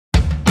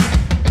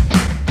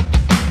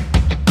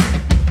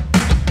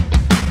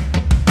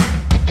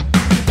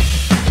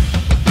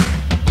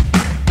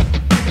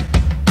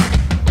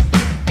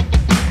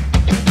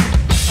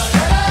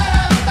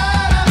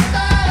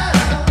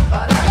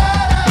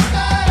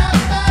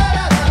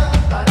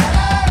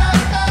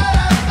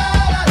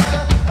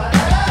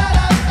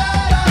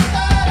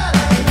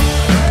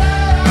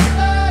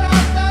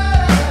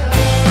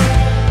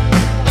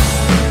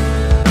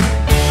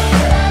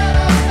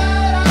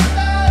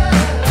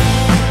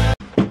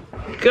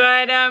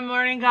Good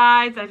morning,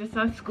 guys. I just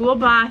saw a school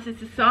bus.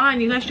 It's a sign.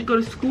 You guys should go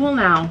to school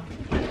now.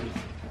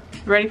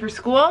 Ready for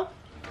school?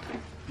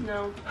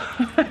 No.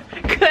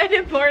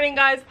 Good morning,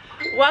 guys.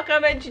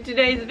 Welcome into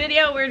today's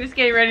video. We're just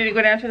getting ready to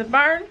go down to the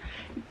barn.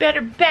 You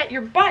better bet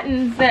your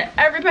buttons that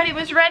everybody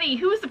was ready.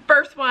 Who was the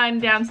first one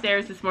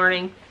downstairs this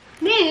morning?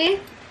 Me.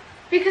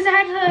 Because I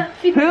had to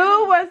figure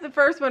Who was the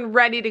first one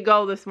ready to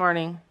go this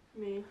morning?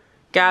 Me.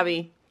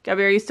 Gabby.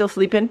 Gabby, are you still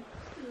sleeping?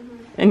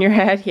 In your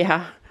head?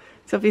 Yeah.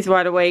 Sophie's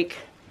wide awake.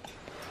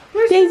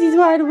 Daisy's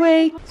wide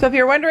awake. So if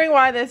you're wondering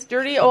why this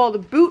dirty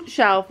old boot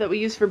shelf that we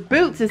use for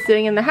boots is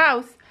sitting in the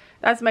house,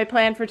 that's my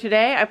plan for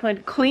today. I plan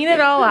to clean it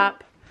all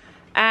up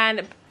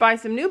and buy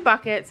some new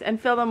buckets and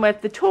fill them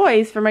with the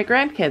toys for my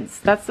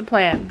grandkids. That's the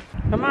plan.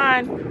 Come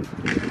on.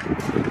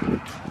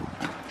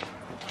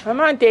 Come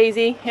on,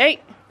 Daisy. Hey.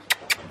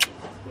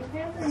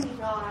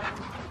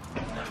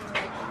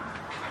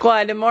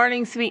 Good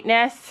morning,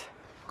 sweetness.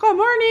 Good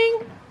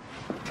morning.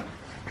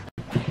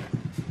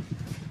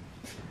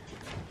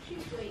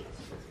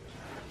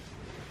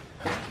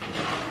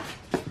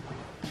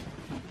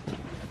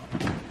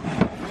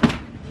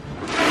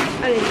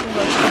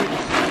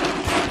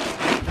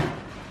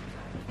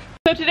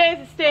 So today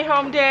is a stay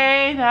home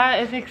day.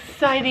 That is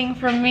exciting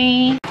for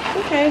me.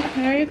 Okay,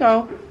 there you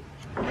go.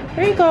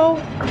 There you go.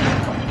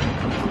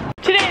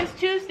 Today is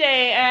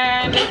Tuesday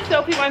and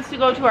Sophie wants to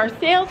go to our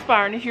sales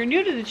barn. If you're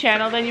new to the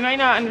channel, then you might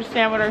not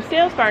understand what our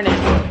sales barn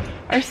is.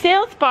 Our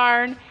sales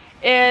barn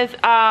is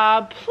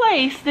a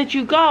place that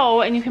you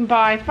go and you can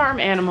buy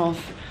farm animals.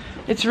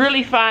 It's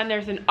really fun.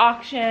 There's an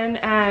auction,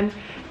 and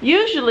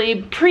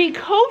usually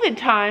pre-COVID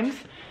times,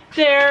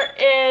 there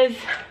is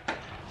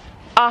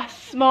a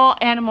small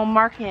animal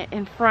market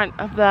in front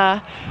of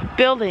the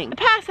building. The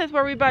past is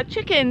where we bought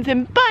chickens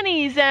and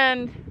bunnies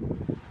and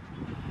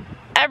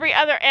every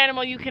other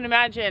animal you can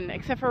imagine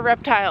except for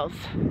reptiles.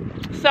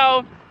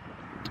 So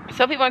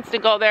Sophie wants to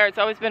go there. It's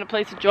always been a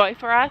place of joy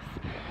for us,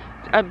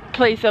 a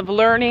place of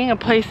learning, a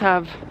place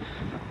of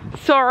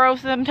sorrow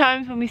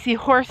sometimes when we see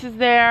horses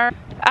there.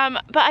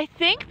 But I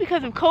think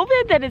because of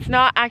COVID that it's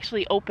not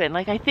actually open.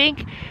 Like, I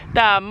think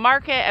the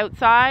market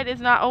outside is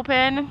not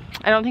open.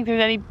 I don't think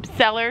there's any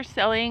sellers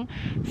selling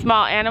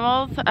small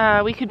animals.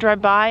 We could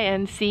drive by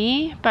and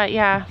see, but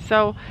yeah,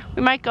 so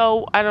we might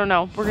go. I don't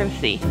know, we're gonna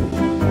see.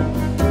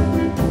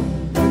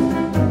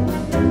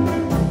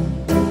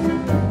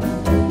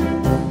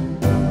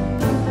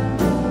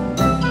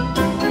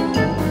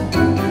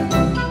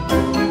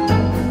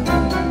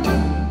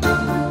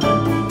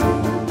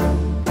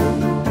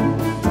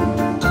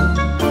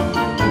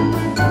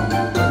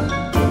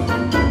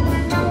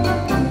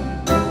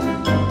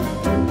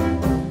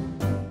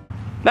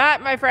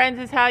 That, my friends,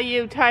 is how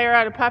you tire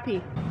out a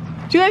puppy.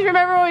 Do you guys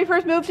remember when we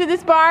first moved to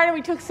this barn and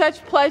we took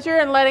such pleasure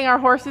in letting our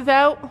horses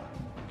out?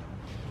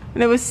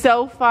 And it was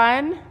so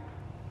fun.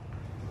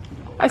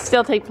 I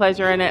still take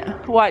pleasure in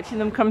it, watching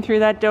them come through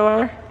that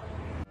door.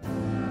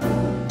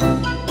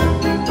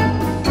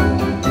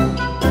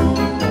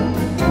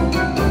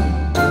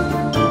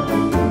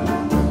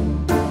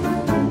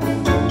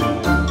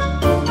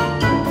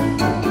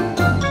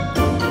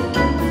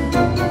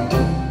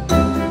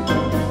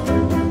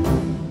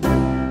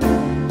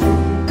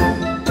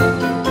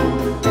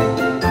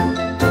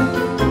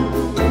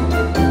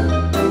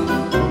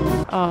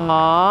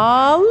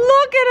 Aw,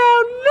 look at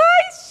how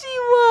nice she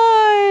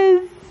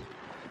was!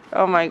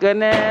 Oh my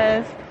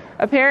goodness.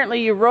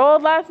 Apparently you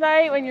rolled last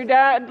night when your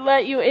dad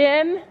let you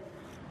in.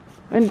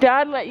 When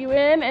Dad let you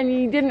in and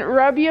he didn't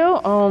rub you.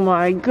 Oh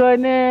my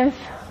goodness.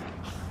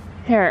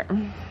 Here.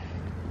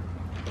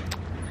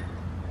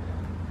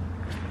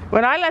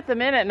 When I let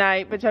them in at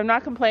night, which I'm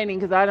not complaining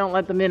because I don't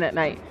let them in at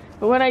night.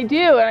 But when I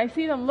do and I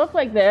see them look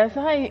like this,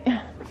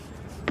 I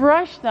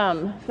brush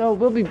them. So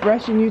we'll be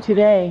brushing you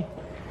today.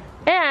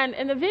 And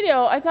in the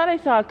video, I thought I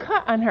saw a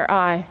cut on her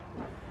eye.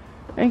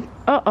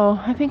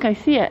 Uh-oh, I think I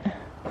see it.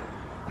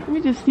 Let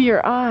me just see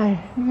your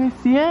eye. You guys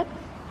see it?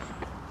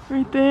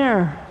 Right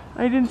there.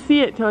 I didn't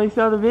see it till I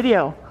saw the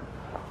video.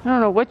 I don't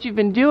know what you've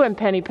been doing,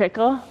 Penny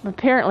Pickle. I'm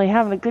apparently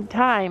having a good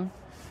time.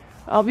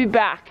 I'll be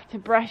back to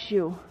brush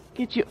you.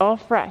 Get you all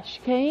fresh,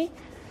 okay?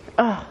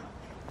 Oh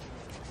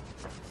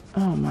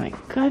my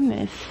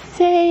goodness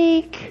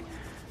sake.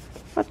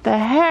 What the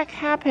heck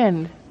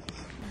happened?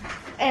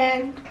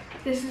 And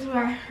this is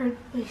where I heard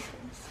voices.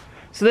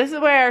 So this is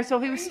where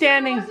Sophie was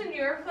standing. It wasn't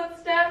your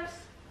footsteps?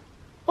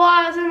 Well,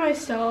 I was in my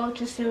stall,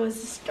 just it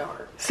was the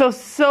start. So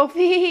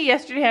Sophie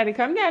yesterday had to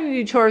come down and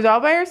do chores all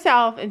by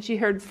herself, and she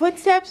heard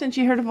footsteps and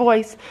she heard a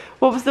voice.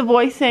 What was the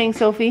voice saying,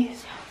 Sophie?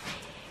 Sophie.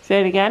 Say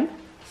it again.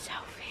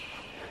 Sophie.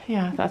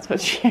 Yeah, that's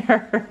what she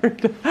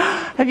heard.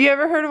 Have you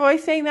ever heard a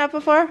voice saying that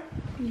before?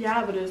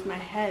 Yeah, but it was my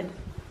head.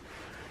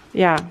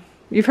 Yeah.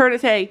 You've heard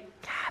it say,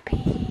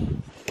 Gabby.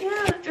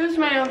 Yeah, it was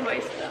my own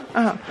voice though.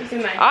 It was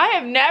in my head. I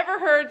have never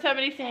heard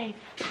somebody say,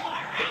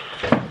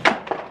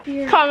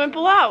 Laura. Comment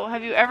below.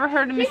 Have you ever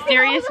heard a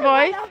mysterious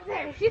voice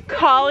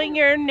calling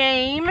your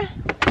name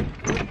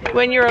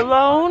when you're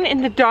alone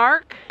in the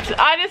dark?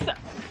 I just,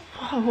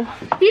 You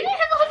didn't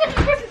have to look at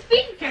the person's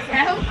feet,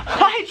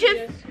 I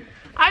just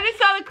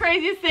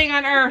craziest thing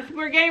on earth.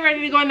 We're getting ready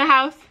to go in the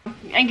house,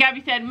 and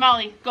Gabby said,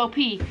 Molly, go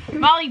pee.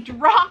 Molly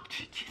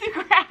dropped to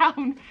the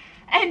ground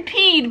and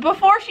peed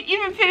before she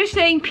even finished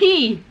saying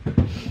pee.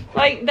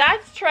 Like,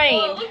 that's trained.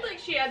 Well, it looked like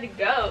she had to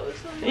go.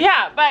 So.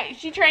 Yeah, but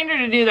she trained her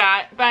to do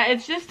that. But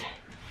it's just,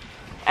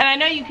 and I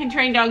know you can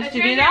train dogs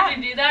to do that.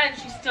 To do that,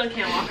 and she still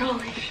can't walk on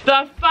leash.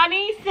 The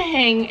funny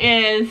thing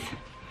is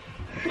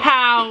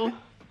how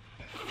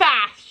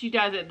fast she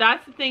does it.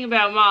 That's the thing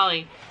about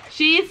Molly.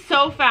 She's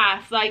so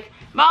fast. Like,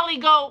 Molly,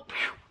 go,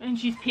 and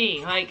she's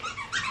peeing. Like,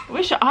 I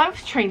wish I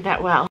was trained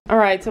that well. All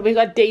right, so we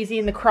got Daisy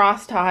in the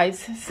cross ties.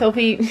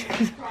 Sophie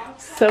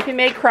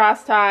made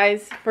cross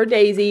ties for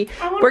Daisy.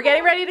 We're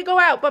getting ready to go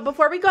out, but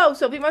before we go,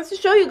 Sophie wants to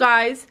show you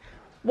guys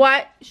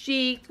what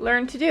she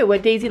learned to do,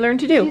 what Daisy learned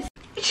to do.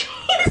 She's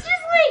just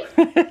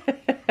like...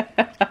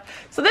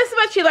 So this is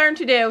what she learned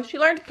to do. She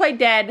learned to play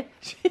dead.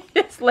 She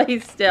just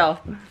lays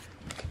still.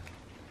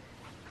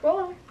 Roll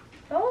over.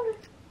 Roll over.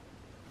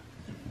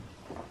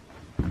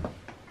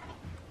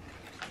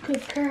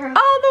 Good girl.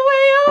 All the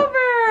way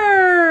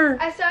over.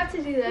 I still have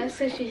to do this,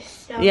 so she's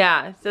still.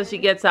 Yeah, so she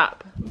gets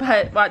up.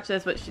 But watch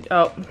this, what she,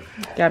 oh,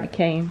 Gabby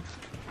came.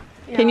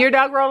 Yeah. Can your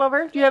dog roll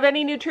over? Do you have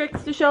any new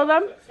tricks to show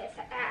them?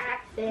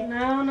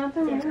 No,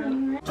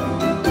 nothing.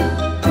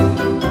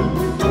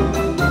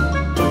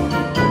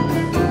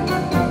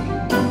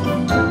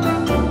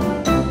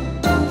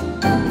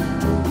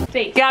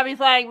 Gabby's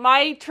like,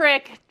 my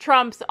trick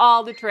trumps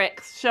all the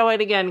tricks. Show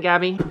it again,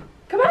 Gabby.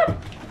 Come on.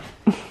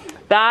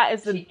 That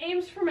is the... She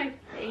aims for my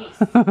face.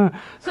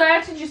 So I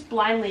have to just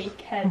blindly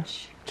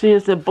catch. She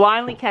has to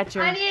blindly catch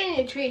her. I needed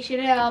a treat. She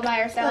did it all by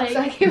herself, so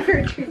I gave her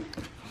a treat.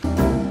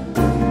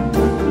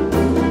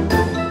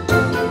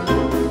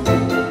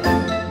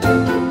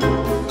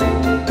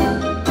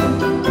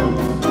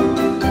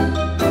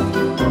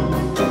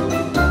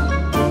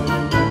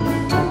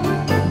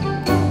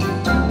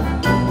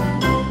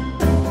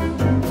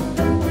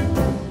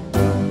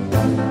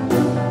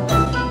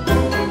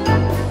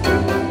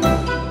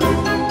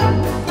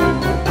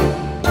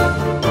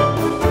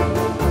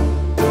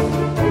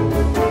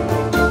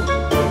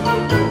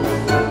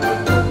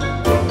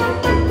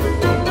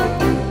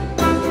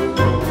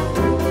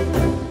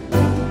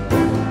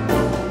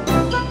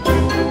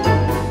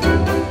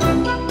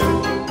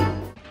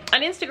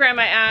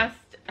 I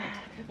asked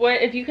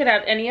what if you could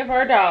have any of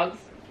our dogs,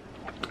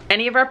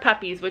 any of our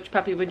puppies, which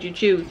puppy would you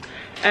choose?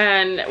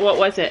 And what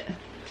was it?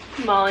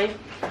 Molly.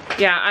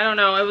 Yeah, I don't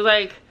know. It was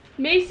like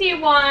Macy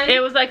 1.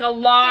 It was like a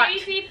lot.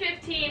 Daisy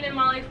 15 and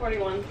Molly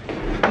 41.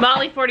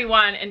 Molly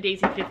 41 and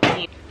Daisy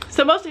 15.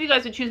 So most of you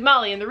guys would choose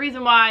Molly, and the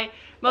reason why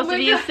most of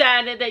you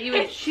said that you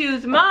would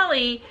choose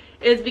Molly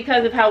is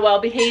because of how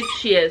well behaved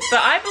she is. But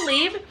I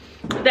believe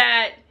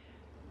that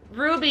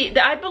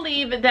I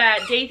believe that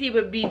Daisy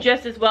would be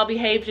just as well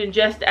behaved and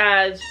just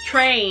as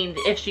trained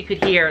if she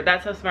could hear.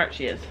 That's how smart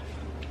she is.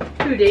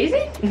 Who,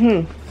 Daisy?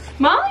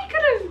 Mm-hmm. Molly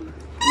could have...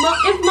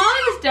 If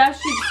Molly was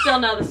deaf, she'd still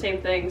know the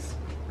same things.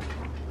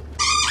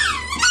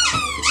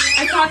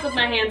 I talk with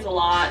my hands a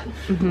lot.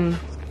 Mm-hmm.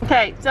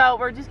 Okay, so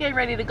we're just getting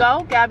ready to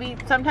go. Gabby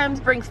sometimes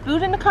brings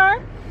food in the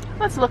car.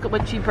 Let's look at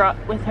what she brought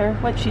with her,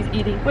 what she's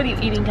eating. What are you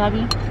eating,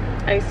 Gabby?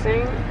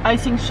 Icing.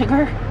 Icing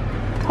sugar.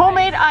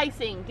 Homemade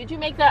icing. Did you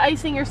make that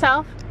icing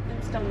yourself?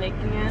 I'm still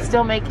making it.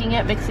 Still making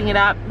it, mixing it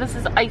up. This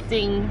is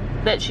icing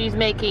that she's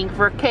making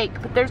for a cake,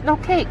 but there's no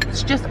cake.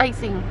 It's just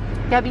icing.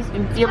 Gabby's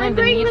been feeling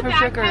the need for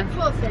sugar. I'm bringing a backpack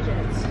full of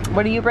fidgets.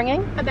 What are you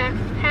bringing? A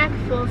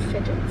backpack full of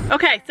fidgets.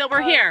 Okay, so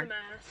we're here.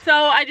 So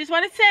I just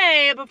want to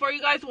say, before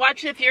you guys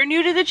watch, if you're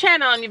new to the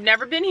channel and you've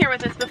never been here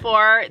with us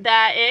before,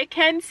 that it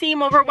can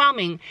seem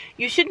overwhelming.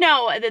 You should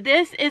know that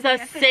this is a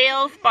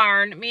sales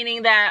barn,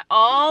 meaning that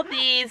all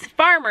these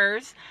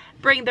farmers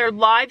bring their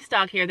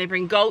livestock here. They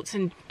bring goats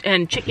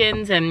and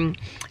chickens and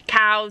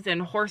cows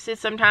and horses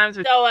sometimes.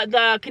 So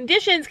the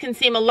conditions can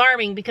seem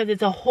alarming because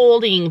it's a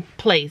holding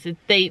place.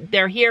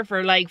 They're here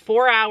for like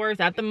 4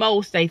 hours at the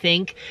most, I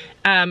think.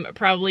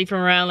 Probably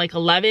from around like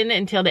 11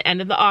 until the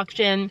end of the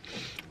auction.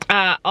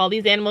 All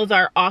these animals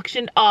are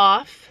auctioned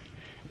off,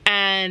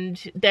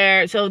 and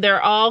they're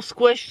all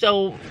squished.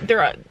 So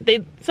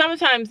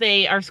sometimes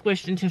they are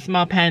squished into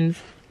small pens,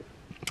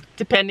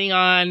 depending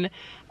on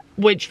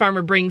which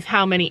farmer brings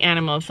how many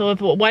animals. So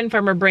if one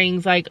farmer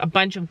brings like a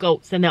bunch of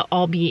goats, then they'll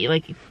all be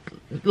like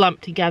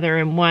lumped together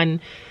in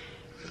one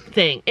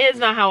thing. It's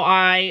not how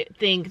I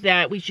think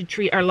that we should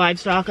treat our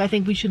livestock. I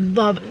think we should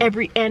love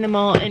every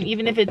animal, and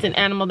even if it's an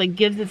animal that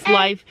gives its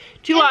life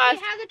to us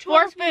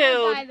for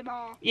food,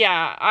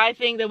 yeah, I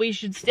think that we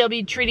should still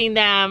be treating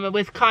them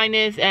with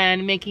kindness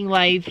and making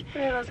life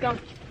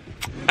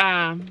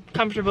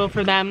comfortable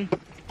for them.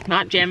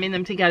 Not jamming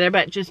them together,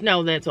 but just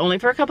know that it's only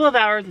for a couple of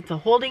hours. It's a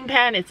holding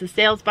pen, it's a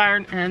sales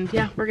barn, and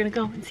yeah, we're gonna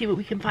go and see what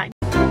we can find.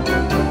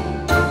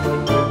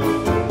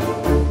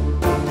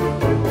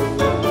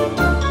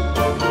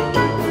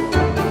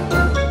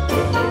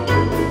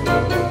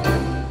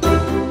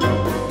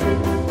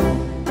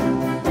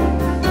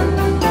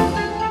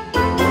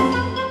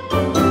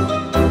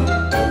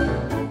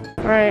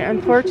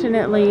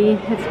 unfortunately,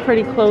 it's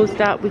pretty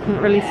closed up. We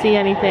can't really see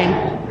anything.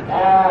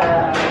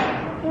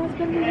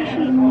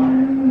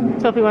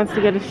 Sophie wants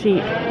to get a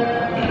sheep.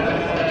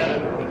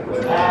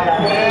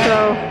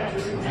 So,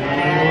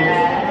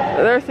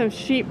 there's some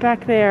sheep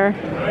back there.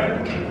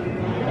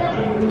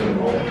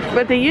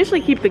 But they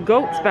usually keep the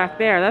goats back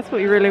there. That's what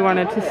we really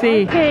wanted to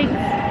see. Pigs.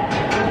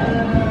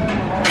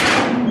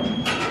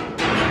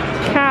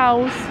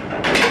 Cows.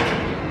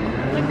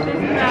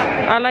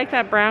 I like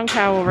that brown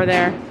cow over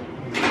there.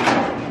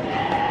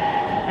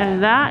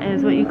 And that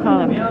is what you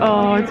call it.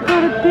 Oh, it's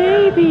got a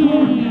baby.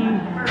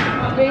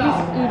 The baby's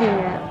eating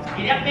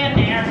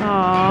it.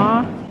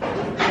 Aww.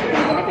 Can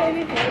we get a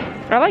baby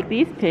pig? I like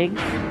these pigs.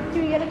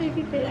 Can we get a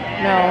baby pig?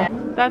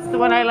 No. That's the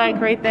one I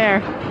like right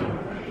there.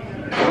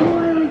 Oh,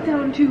 I like that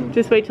one too.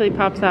 Just wait till he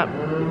pops up.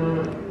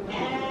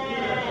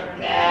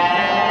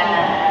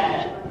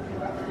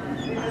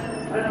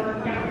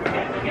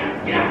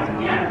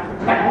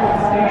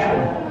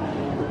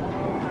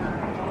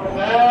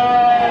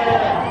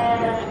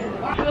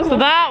 So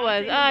that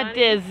was a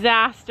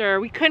disaster.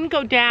 We couldn't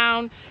go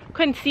down,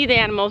 couldn't see the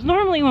animals.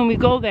 Normally when we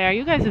go there,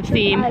 you guys have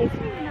seen,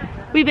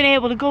 we've been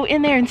able to go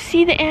in there and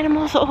see the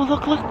animals. Oh,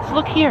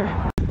 look here.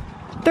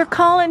 They're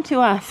calling to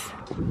us.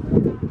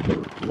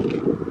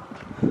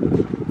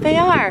 They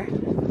are.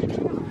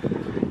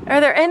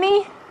 Are there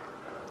any?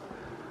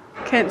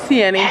 Can't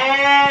see any.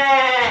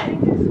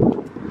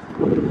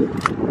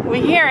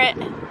 We hear it.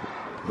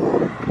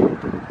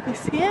 You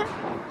see it?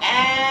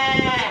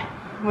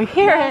 We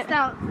hear it.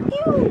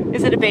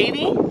 Is it a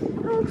baby? It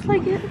looks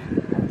like it.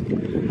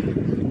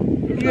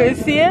 You guys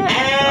see it?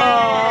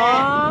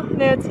 Aww,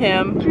 that's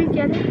him. Can we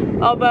get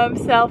it? All by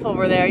himself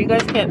over there. You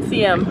guys can't see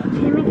him.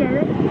 Can we get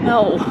it?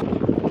 No.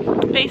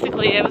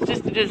 Basically, it was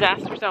just a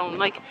disaster zone.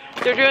 Like,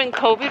 they're doing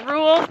COVID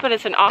rules, but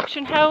it's an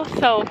auction house,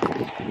 so,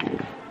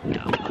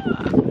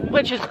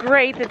 which is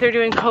great that they're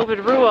doing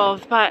COVID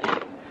rules, but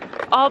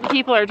all the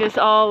people are just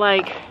all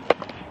like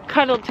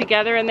cuddled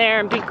together in there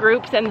in big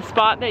groups, and the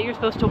spot that you're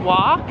supposed to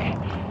walk,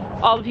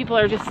 all the people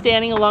are just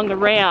standing along the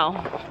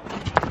rail.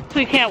 So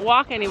you can't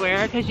walk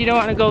anywhere because you don't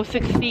want to go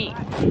 6 feet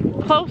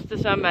close to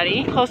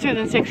somebody, closer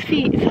than 6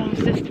 feet. So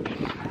it's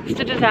just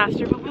a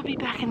disaster, but we'll be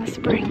back in the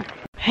spring.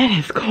 It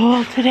is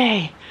cold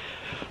today.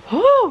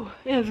 Whew,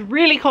 it is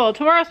really cold.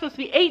 Tomorrow's supposed to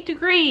be 8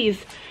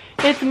 degrees.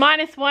 It's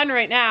 -1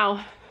 right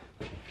now.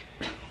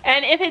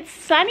 And if it's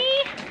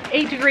sunny,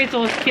 8 degrees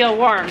will feel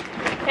warm.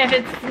 If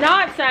it's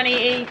not sunny,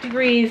 8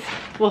 degrees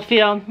will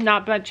feel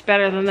not much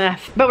better than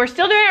this. But we're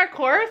still doing our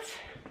course.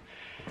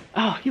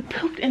 Oh, you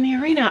pooped in the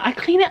arena. I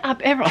clean it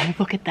up every, oh,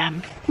 look at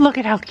them. Look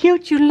at how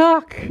cute you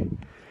look.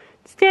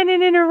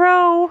 Standing in a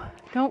row.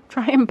 Don't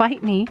try and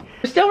bite me.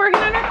 We're still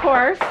working on our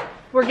course.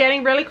 We're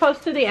getting really close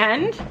to the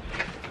end,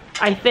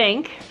 I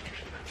think.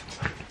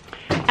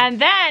 And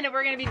then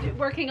we're gonna be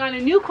working on a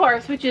new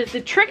course, which is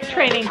the trick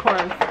training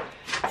course.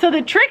 So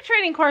the trick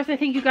training course, I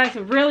think you guys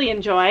will really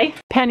enjoy.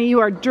 Penny, you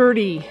are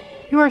dirty.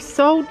 You are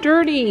so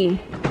dirty.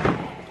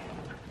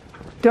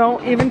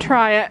 Don't even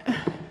try it.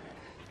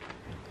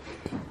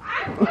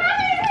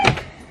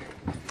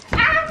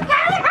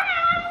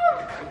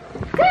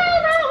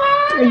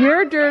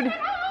 You're dirty.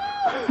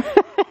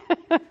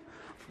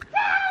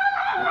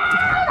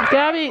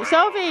 Gabby,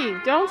 Sophie,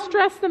 don't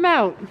stress them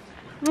out.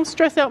 Don't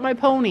stress out my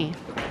pony.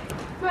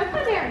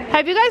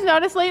 Have you guys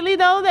noticed lately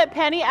though that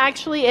Penny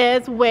actually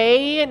is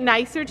way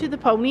nicer to the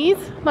ponies?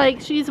 Like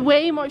she's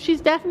way more,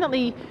 she's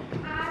definitely,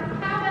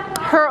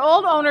 her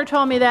old owner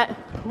told me that,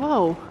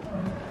 whoa.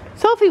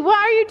 Sophie, what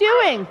are you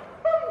doing?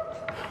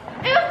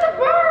 It was a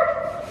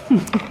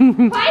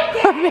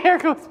bird! There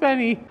goes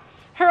Penny.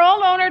 Her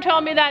old owner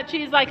told me that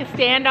she's like a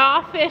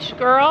standoffish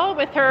girl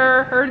with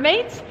her herd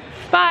mates,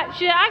 but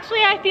she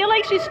actually, I feel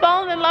like she's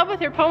fallen in love with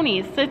her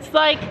ponies. It's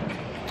like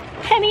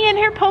Penny and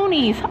her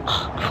ponies.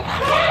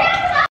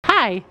 Oh,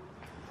 hi.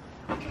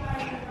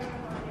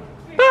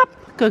 Boop.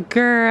 Good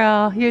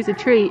girl. Here's a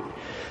treat.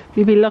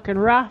 You be looking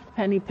rough,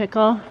 Penny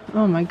Pickle.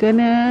 Oh my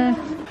goodness.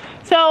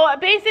 So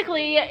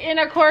basically in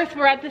our course,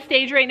 we're at the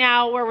stage right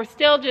now where we're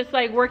still just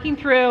like working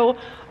through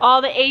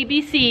all the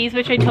ABCs,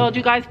 which I told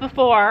you guys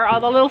before,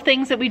 all the little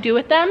things that we do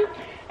with them.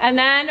 And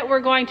then we're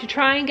going to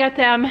try and get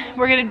them,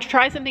 we're going to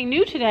try something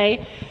new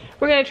today.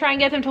 We're going to try and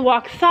get them to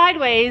walk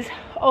sideways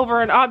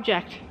over an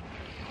object.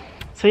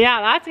 So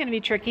yeah, that's going to be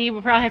tricky.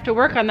 We'll probably have to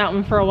work on that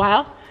one for a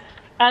while.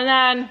 And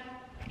then,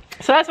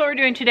 so that's what we're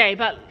doing today.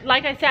 But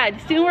like I said,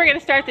 soon we're going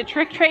to start the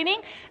trick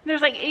training.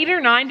 There's like 8 or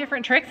 9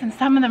 different tricks and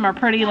some of them are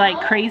pretty like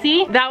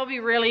crazy. That will be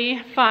really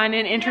fun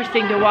and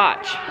interesting to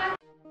watch.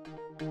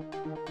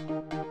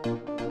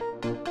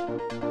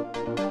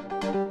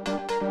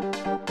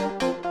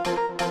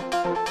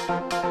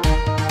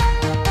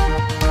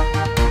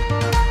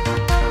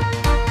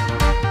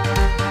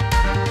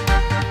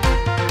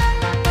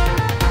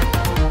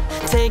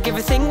 Take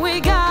everything we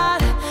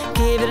got,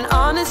 give it an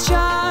honest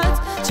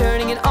shot,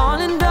 turning it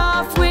on and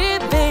off,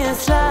 we've been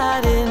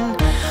sliding,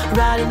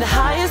 riding the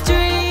highest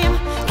dream,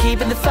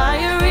 keeping the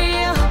fire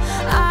real,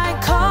 I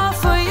call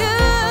for you,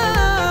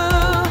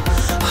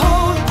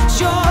 hold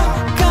your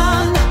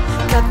gun,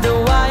 cut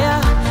the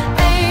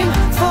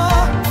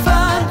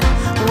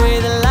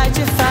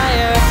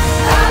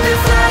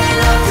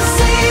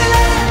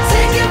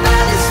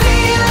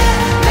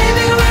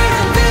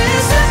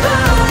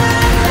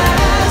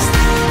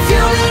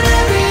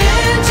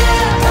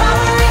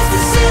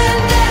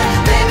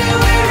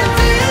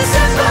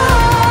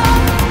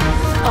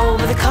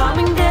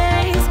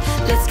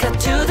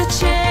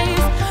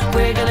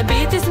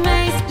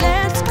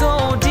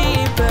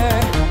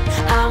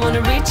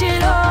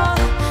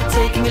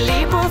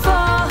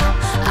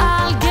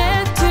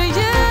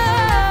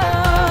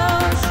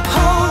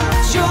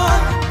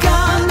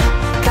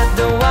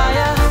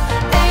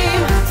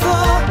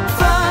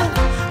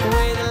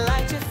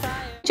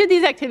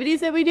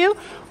activities that we do,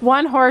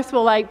 one horse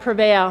will like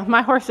prevail.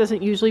 My horse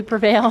doesn't usually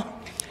prevail,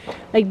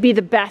 like be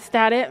the best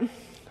at it.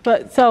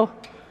 But so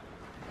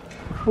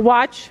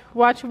watch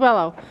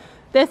Willow.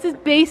 This is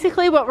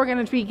basically what we're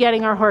going to be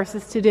getting our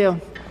horses to do.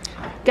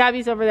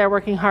 Gabby's over there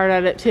working hard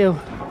at it too.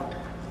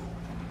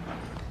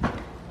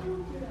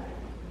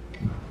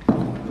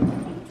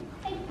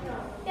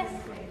 Yes.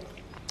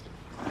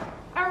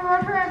 I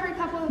reward her every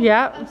couple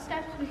of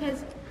steps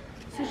because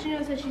so she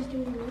knows that she's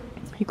doing good.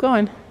 Keep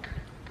going.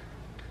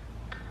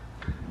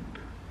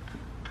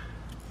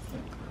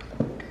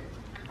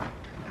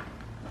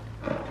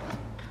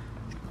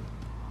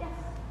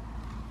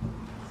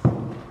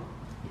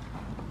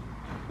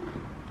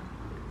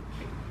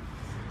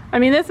 I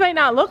mean, this might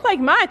not look like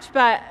much,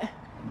 but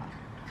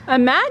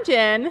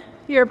imagine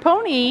your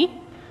pony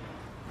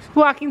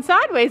walking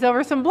sideways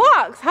over some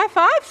blocks. High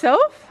five,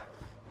 Soph.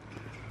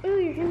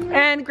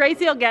 And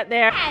Gracie will get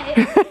there.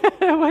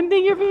 One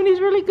thing your pony's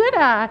really good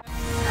at.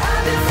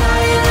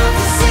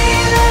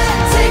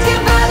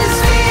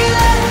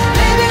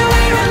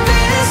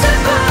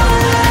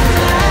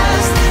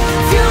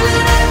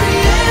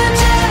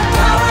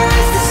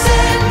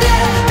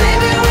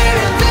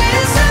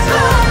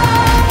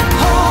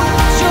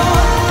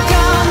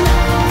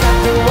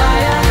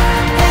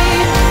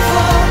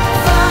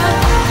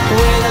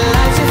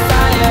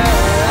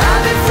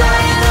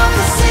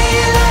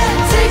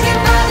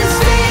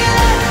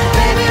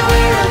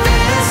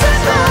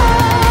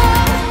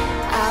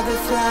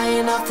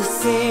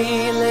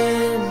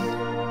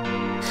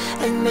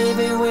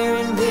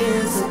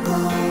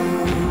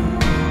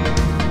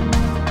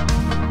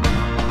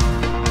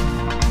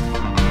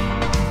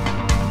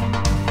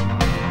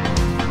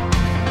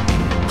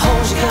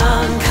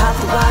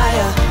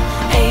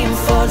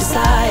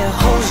 Desire,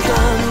 hold your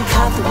gun,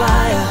 caught the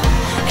wire.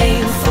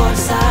 Aim for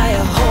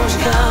desire, hold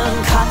your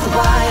gun, caught the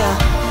wire.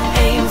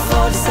 Aim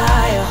for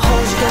desire,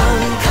 hold your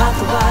gun, caught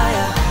the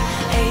wire.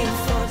 Aim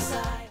for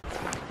desire.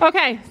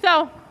 Okay,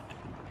 so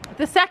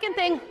the second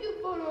thing.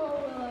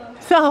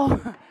 So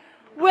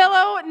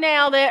Willow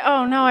nailed it.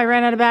 Oh no, I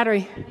ran out of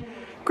battery.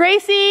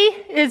 Gracie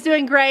is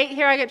doing great.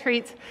 Here, I get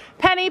treats.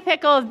 Penny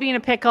Pickle is being a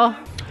pickle.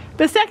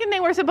 The second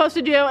thing we're supposed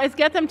to do is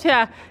get them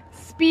to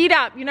speed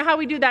up. You know how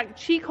we do that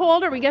cheek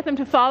hold, or we get them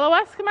to follow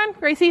us? Come on,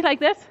 Gracie, like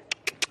this.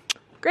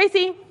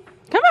 Gracie,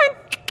 come on.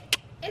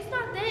 It's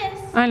not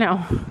this. I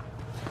know.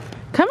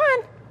 Come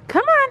on,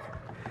 come on.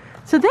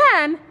 So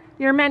then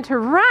you're meant to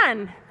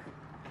run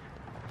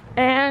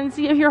and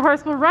see if your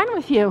horse will run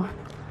with you.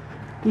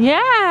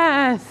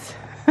 Yes.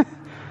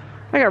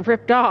 I got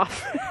ripped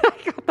off. I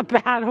got the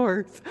bad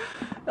horse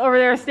over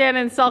there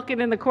standing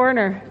sulking in the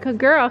corner. Good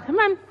girl, come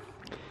on.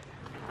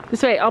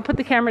 Just wait, I'll put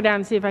the camera down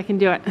and see if I can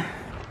do it.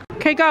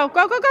 Okay, go,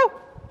 go, go, go.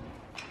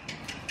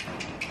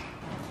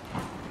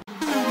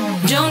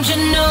 Don't you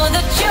know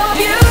that you're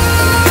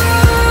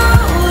beautiful?